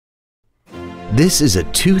This is a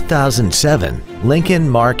 2007 Lincoln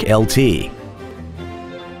Mark LT.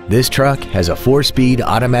 This truck has a 4-speed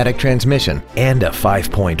automatic transmission and a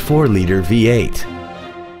 5.4-liter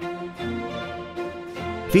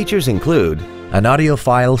V8. Features include an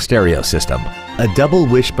audiophile stereo system, a double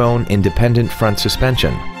wishbone independent front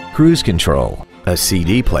suspension, cruise control, a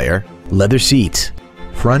CD player, leather seats,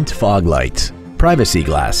 front fog lights, privacy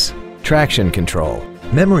glass, traction control,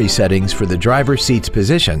 memory settings for the driver's seat's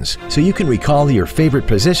positions so you can recall your favorite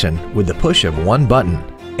position with the push of one button,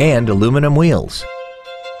 and aluminum wheels.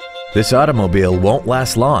 This automobile won't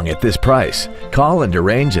last long at this price. Call and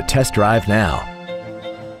arrange a test drive now.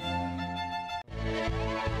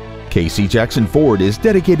 KC Jackson Ford is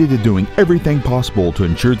dedicated to doing everything possible to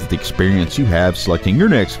ensure that the experience you have selecting your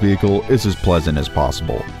next vehicle is as pleasant as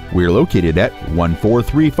possible. We're located at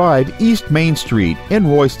 1435 East Main Street in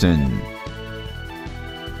Royston.